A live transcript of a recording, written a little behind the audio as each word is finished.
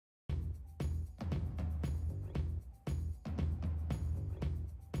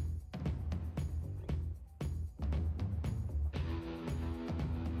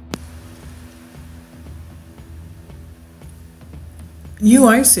new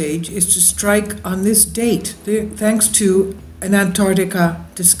ice age is to strike on this date, thanks to an Antarctica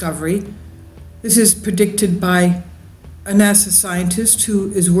discovery. This is predicted by a NASA scientist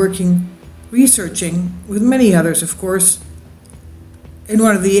who is researching, with many others, of course, in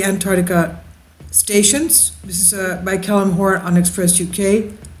one of the Antarctica stations. This is by Callum Hort on Express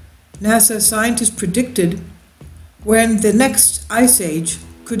UK. NASA scientists predicted when the next ice age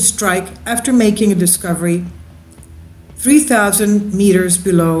could strike after making a discovery 3,000 meters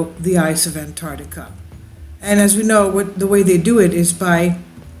below the ice of Antarctica. And as we know, the way they do it is by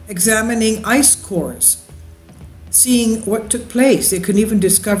examining ice cores, seeing what took place. They can even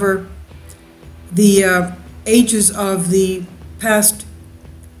discover the ages of the past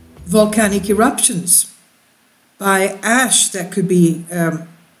volcanic eruptions by ash that could be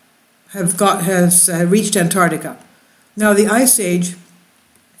has reached Antarctica. Now, the ice age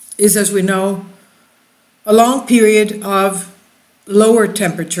is, as we know, a long period of lower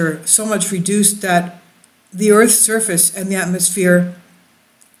temperature, so much reduced that the Earth's surface and the atmosphere,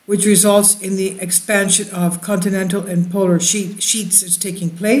 which results in the expansion of continental and polar sheets, is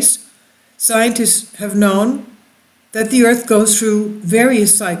taking place. Scientists have known that the Earth goes through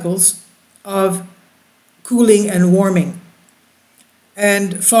various cycles of cooling and warming,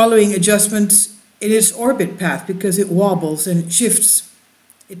 and following adjustments in its orbit path, because it wobbles and it shifts,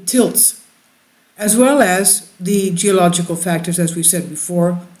 it tilts, as well as the geological factors, as we said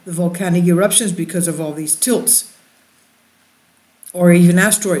before, the volcanic eruptions because of all these tilts, or even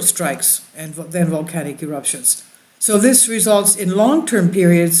asteroid strikes and then volcanic eruptions. So this results in long-term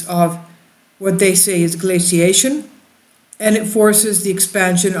periods of what they say is glaciation, and it forces the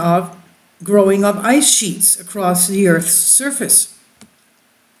expansion of growing of ice sheets across the Earth's surface.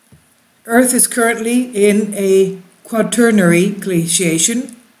 Earth is currently in a quaternary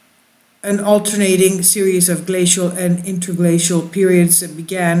glaciation, an alternating series of glacial and interglacial periods that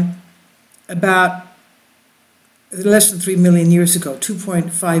began about less than 3 million years ago,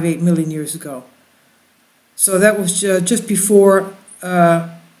 2.58 million years ago. So that was just before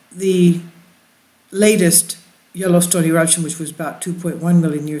the latest Yellowstone eruption, which was about 2.1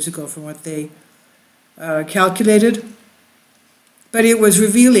 million years ago from what they calculated. But it was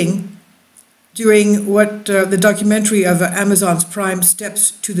revealing during what the documentary of Amazon's Prime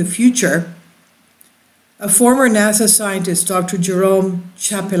Steps to the Future, a former NASA scientist, Dr. Jerome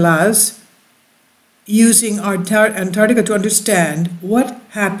Chapelaz, using Antarctica to understand what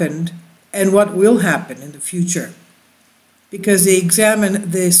happened and what will happen in the future, because they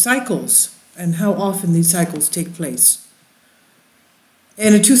examine the cycles and how often these cycles take place.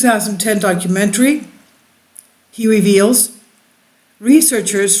 In a 2010 documentary, he reveals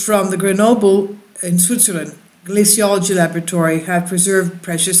researchers from the Grenoble in Switzerland glaciology laboratory have preserved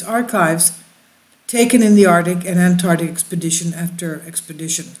precious archives taken in the Arctic and Antarctic expedition after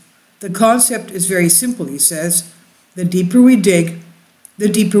expedition. The concept is very simple, he says. The deeper we dig, the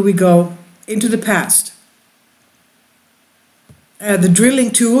deeper we go into the past. The drilling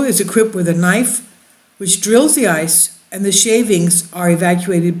tool is equipped with a knife which drills the ice, and the shavings are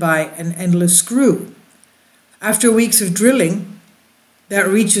evacuated by an endless screw. After weeks of drilling, that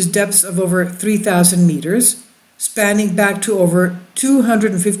reaches depths of over 3,000 meters, spanning back to over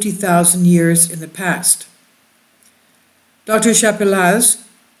 250,000 years in the past. Dr. Chapelaz,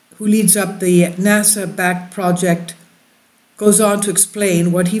 who leads up the NASA-backed project, goes on to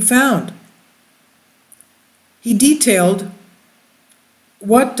explain what he found. He detailed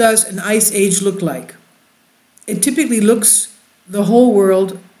what does an ice age look like. It typically looks the whole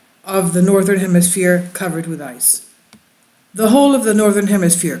world of the northern hemisphere covered with ice. The whole of the northern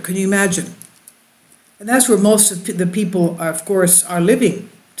hemisphere, can you imagine? And that's where most of the people, of course, are living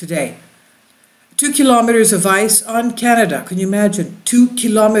today. 2 kilometers of ice on Canada, can you imagine? 2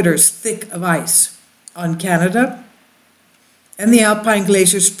 kilometers thick of ice on Canada. And the Alpine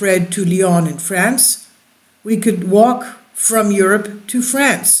glaciers spread to Lyon in France. We could walk from Europe to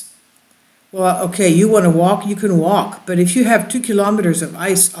France. Well, okay, you want to walk, you can walk. But if you have 2 kilometers of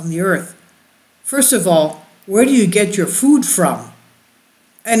ice on the Earth, first of all, where do you get your food from?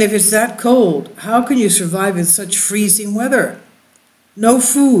 And if it's that cold, how can you survive in such freezing weather? No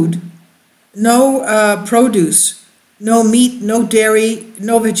food, no produce, no meat, no dairy,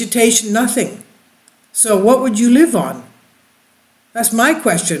 no vegetation, nothing. So what would you live on? That's my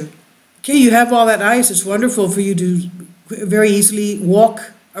question. Okay, you have all that ice. It's wonderful for you to very easily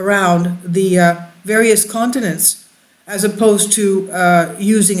walk around the various continents as opposed to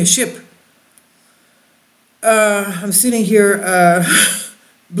using a ship. I'm sitting here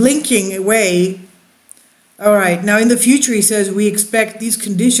blinking away. All right, now in the future, he says, we expect these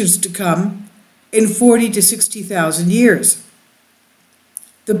conditions to come in 40 to 60,000 years.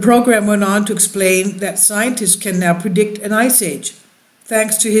 The program went on to explain that scientists can now predict an ice age,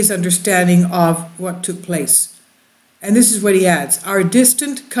 thanks to his understanding of what took place. And this is what he adds: our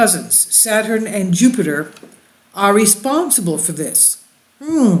distant cousins, Saturn and Jupiter, are responsible for this.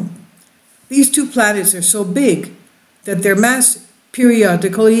 These two planets are so big that their mass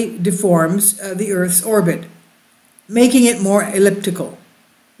periodically deforms the Earth's orbit, making it more elliptical.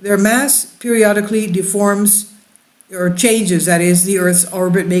 Their mass periodically deforms, or changes, that is, the Earth's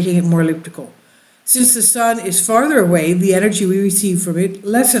orbit, making it more elliptical. Since the Sun is farther away, the energy we receive from it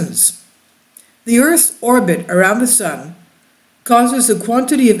lessens. The Earth's orbit around the Sun causes the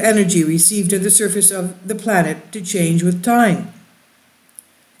quantity of energy received at the surface of the planet to change with time.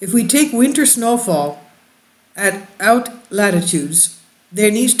 If we take winter snowfall at out latitudes,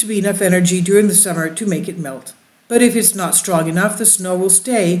 there needs to be enough energy during the summer to make it melt. But if it's not strong enough, the snow will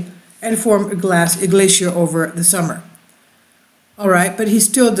stay and form a glacier over the summer. All right, but he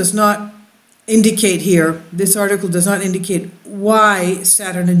still does not indicate here, this article does not indicate why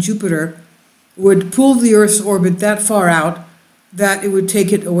Saturn and Jupiter would pull the Earth's orbit that far out that it would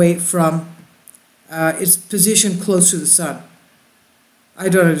take it away from its position close to the Sun. I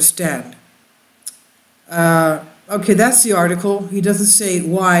don't understand. Okay, that's the article. He doesn't say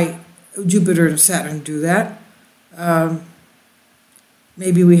why Jupiter and Saturn do that.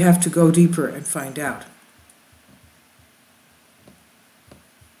 Maybe we have to go deeper and find out.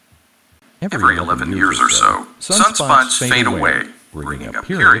 Every 11 years or so, sunspots fade away, bringing a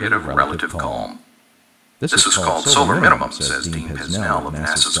period of relative calm. This is called solar minimum, says Dean Pesnell of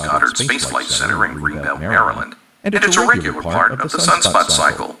NASA's Goddard Space Flight Center in Greenbelt, Maryland, and it's a regular part of the sunspot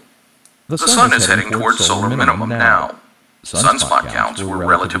cycle. The Sun is heading towards solar minimum now. Sunspot counts were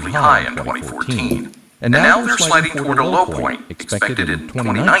relatively high in 2014, and now they're sliding toward a low point expected in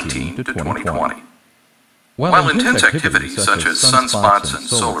 2019 to 2020. While intense activities such as sunspots and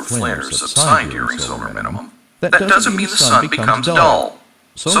solar flares subside during solar minimum, that doesn't mean the Sun becomes dull.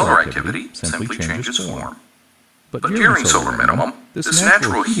 Solar activity simply changes form. But during solar minimum, this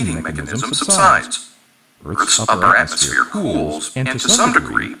natural heating mechanism subsides. Earth's upper atmosphere cools and to some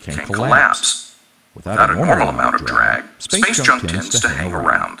degree can collapse. Without a normal amount of drag, space junk tends to hang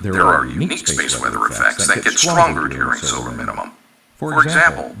around. There are unique space weather effects that get stronger during solar minimum. For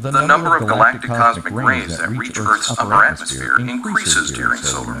example, the number of galactic cosmic rays that reach Earth's upper atmosphere increases during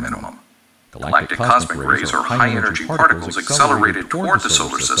solar minimum. Galactic cosmic rays are high-energy particles accelerated toward the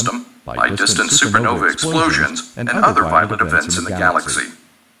solar system by distant supernova explosions and other violent events in the galaxy.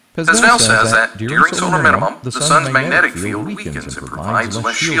 Pesnell says that during solar minimum, the Sun's magnetic field weakens and provides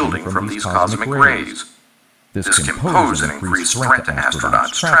less shielding from these cosmic rays. This can pose an increased threat to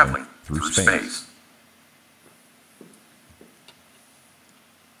astronauts traveling through space.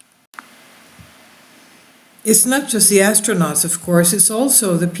 It's not just the astronauts, of course, it's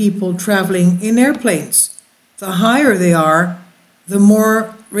also the people traveling in airplanes. The higher they are, the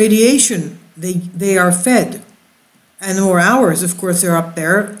more radiation they are fed. And the more hours, of course, they're up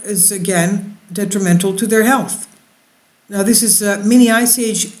there is, again, detrimental to their health. Now, this is a mini ice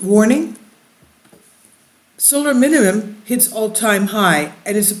age warning. Solar minimum hits all-time high,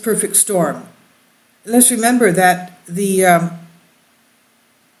 and it's a perfect storm. Let's remember that the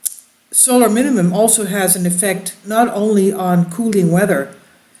solar minimum also has an effect not only on cooling weather,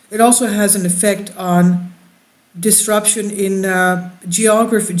 it also has an effect on disruption in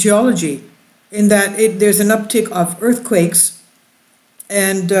geology, in that there's an uptick of earthquakes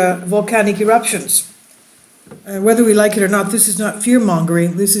and volcanic eruptions. Whether we like it or not, this is not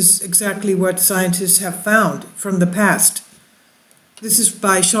fear-mongering. This is exactly what scientists have found from the past. This is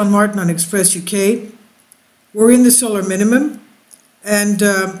by Sean Martin on Express UK. We're in the solar minimum, and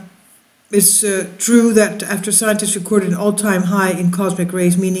it's true that after scientists recorded an all-time high in cosmic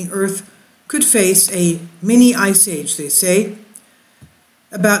rays, meaning Earth could face a mini ice age, they say.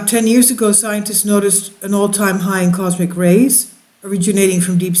 About 10 years ago, scientists noticed an all-time high in cosmic rays originating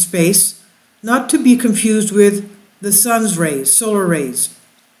from deep space, not to be confused with the sun's rays, solar rays.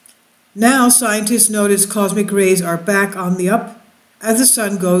 Now, scientists notice cosmic rays are back on the up as the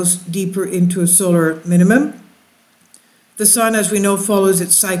sun goes deeper into a solar minimum. The sun, as we know, follows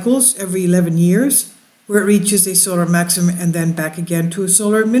its cycles every 11 years, where it reaches a solar maximum and then back again to a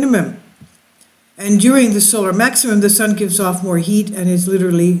solar minimum. And during the solar maximum, the sun gives off more heat and is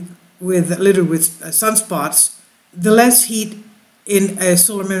littered with sunspots. The less heat in a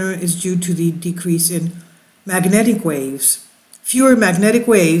solar minimum is due to the decrease in magnetic waves. Fewer magnetic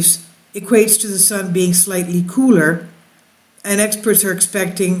waves equates to the sun being slightly cooler, and experts are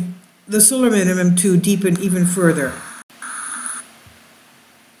expecting the solar minimum to deepen even further.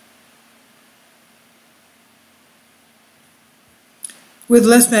 With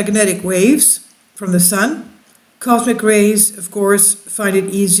less magnetic waves from the sun, cosmic rays, of course, find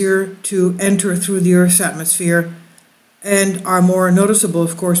it easier to enter through the Earth's atmosphere and are more noticeable,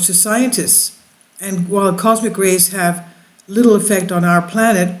 of course, to scientists. And while cosmic rays have little effect on our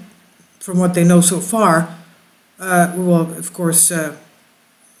planet, from what they know so far, well, of course,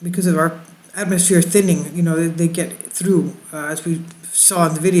 because of our atmosphere thinning, you know, they get through, as we saw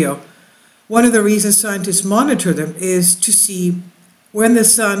in the video. One of the reasons scientists monitor them is to see when the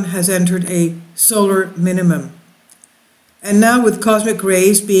sun has entered a solar minimum. And now with cosmic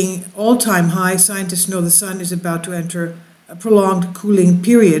rays being all-time high, scientists know the sun is about to enter a prolonged cooling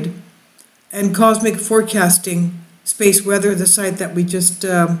period. And Cosmic Forecasting Space Weather, the site that we just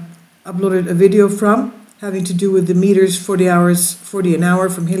uploaded a video from, having to do with the meters, 40 an hour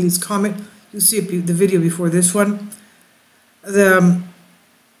from Halley's Comet. You'll see the video before this one. The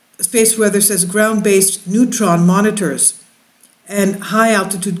space weather says ground-based neutron monitors and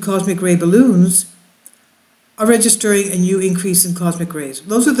high-altitude cosmic ray balloons are registering a new increase in cosmic rays.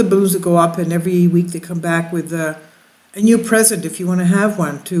 Those are the balloons that go up, and every week they come back with a new present if you want to have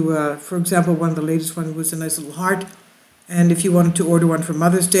one. For example, one of the latest ones was a nice little heart, and if you wanted to order one for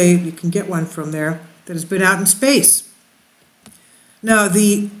Mother's Day, you can get one from there that has been out in space. Now,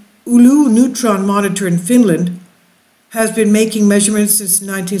 the Oulu Neutron Monitor in Finland has been making measurements since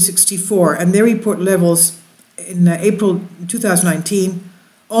 1964, and they report levels in April 2019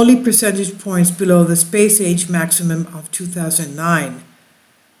 only percentage points below the space age maximum of 2009.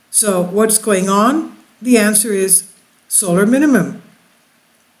 So what's going on? The answer is solar minimum.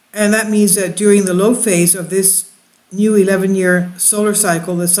 And that means that during the low phase of this new 11-year solar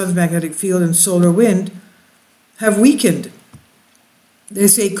cycle, the sun's magnetic field and solar wind have weakened. They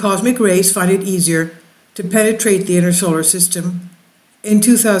say cosmic rays find it easier to penetrate the inner solar system. In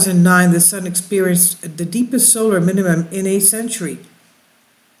 2009, the sun experienced the deepest solar minimum in a century.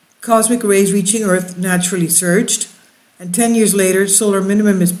 Cosmic rays reaching Earth naturally surged, and 10 years later, solar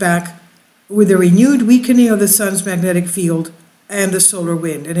minimum is back with a renewed weakening of the sun's magnetic field and the solar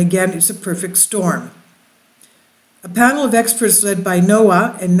wind. And again, it's a perfect storm. A panel of experts led by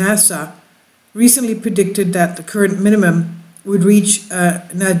NOAA and NASA recently predicted that the current minimum would reach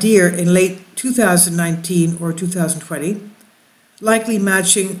nadir in late 2019 or 2020, likely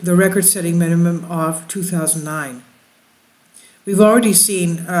matching the record-setting minimum of 2009. We've already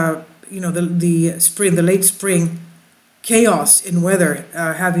seen, the late spring chaos in weather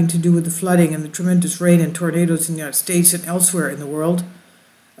having to do with the flooding and the tremendous rain and tornadoes in the United States and elsewhere in the world,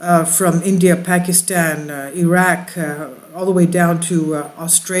 from India, Pakistan, Iraq, all the way down to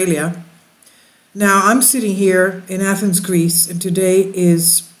Australia. Now, I'm sitting here in Athens, Greece, and today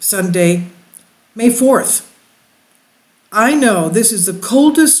is Sunday, May 4th. I know this is the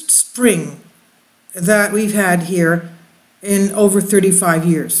coldest spring that we've had here in over 35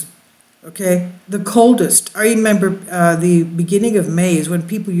 years, okay? The coldest. I remember the beginning of May is when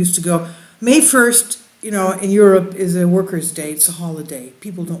people used to go, May 1st, you know, in Europe is a workers' day, it's a holiday.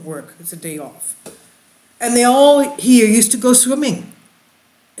 People don't work, it's a day off. And they all here used to go swimming.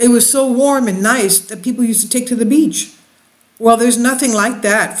 It was so warm and nice that people used to take to the beach. Well, there's nothing like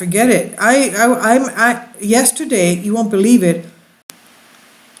that, forget it. Yesterday, you won't believe it,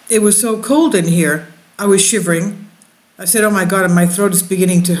 it was so cold in here, I was shivering. I said, oh my God, my throat is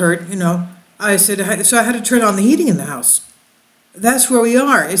beginning to hurt, you know. I said, so I had to turn on the heating in the house. That's where we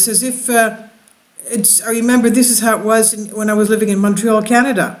are. It's as if, I remember this is how it was when I was living in Montreal,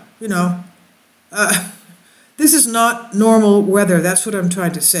 Canada, you know. This is not normal weather, that's what I'm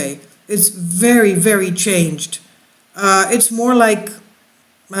trying to say. It's very, very changed. It's more like,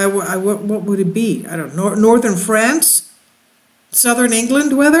 what would it be? I don't know, northern France, southern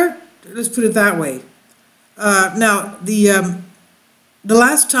England weather? Let's put it that way. Now, the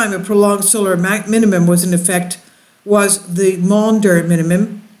last time a prolonged solar minimum was in effect was the Maunder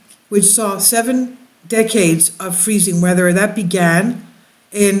minimum, which saw 7 decades of freezing weather. That began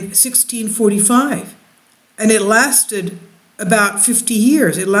in 1645, and it lasted about 50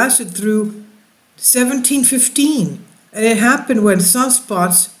 years. It lasted through 1715, and it happened when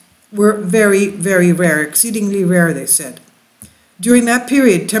sunspots were very, very rare, exceedingly rare, they said. During that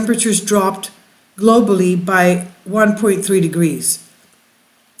period, temperatures dropped globally by 1.3 degrees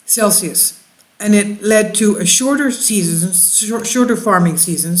Celsius, and it led to a shorter farming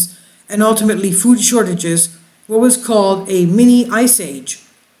seasons, and ultimately food shortages, what was called a mini ice age.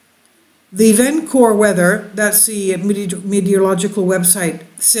 The Vencor Weather, that's the meteorological website,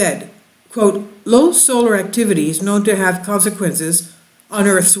 said, quote, low solar activity is known to have consequences on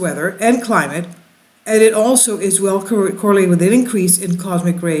Earth's weather and climate, and it also is well correlated with an increase in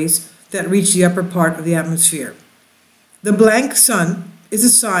cosmic rays that reach the upper part of the atmosphere. The blank sun is a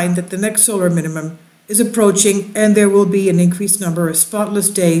sign that the next solar minimum is approaching and there will be an increased number of spotless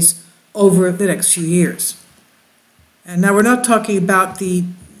days over the next few years. And now we're not talking about the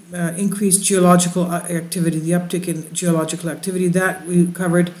increased geological activity, the uptick in geological activity. That we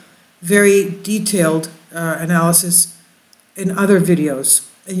covered very detailed analysis in other videos.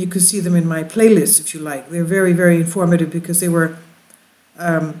 And you can see them in my playlist if you like. They're very, very informative because they were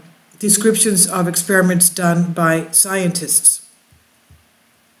descriptions of experiments done by scientists.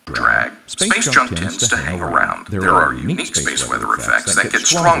 Drag. Space junk tends to hang around. There are unique space weather effects that get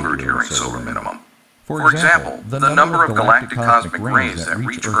stronger during solar minimum. For example, the number of galactic cosmic rays that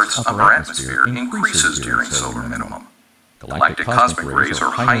reach Earth's upper atmosphere increases during solar minimum. Galactic cosmic rays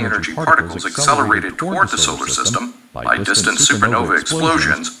are high-energy particles accelerated toward the solar system by distant supernova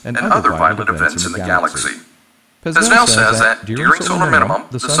explosions and other violent events in the galaxy. Pesnell says that during solar minimum,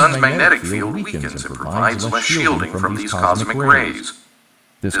 the sun's magnetic field weakens and provides less shielding from these cosmic rays.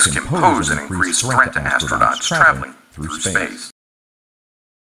 This can pose an increased threat to astronauts traveling through space.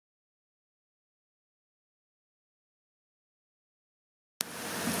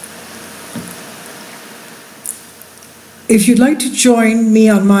 If you'd like to join me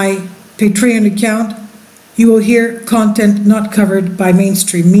on my Patreon account, you will hear content not covered by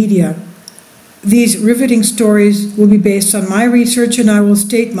mainstream media. These riveting stories will be based on my research, and I will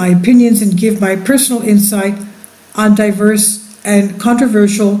state my opinions and give my personal insight on diverse and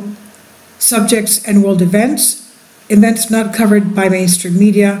controversial subjects and world events not covered by mainstream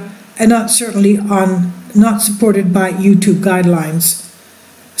media, and not supported by YouTube guidelines.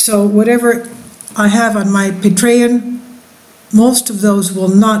 So whatever I have on my Patreon, most of those will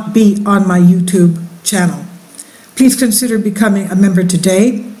not be on my YouTube channel. Please consider becoming a member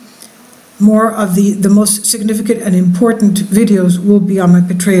today. More of the most significant and important videos will be on my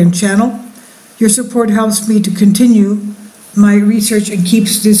Patreon channel. Your support helps me to continue my research and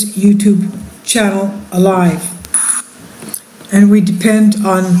keeps this YouTube channel alive. And we depend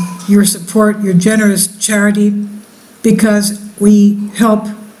on your support, your generous charity, because we help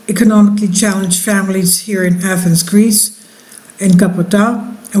economically challenged families here in Athens, Greece, in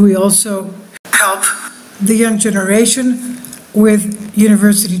Kapota, and we also help the young generation with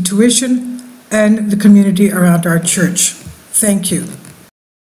university tuition and the community around our church. Thank you.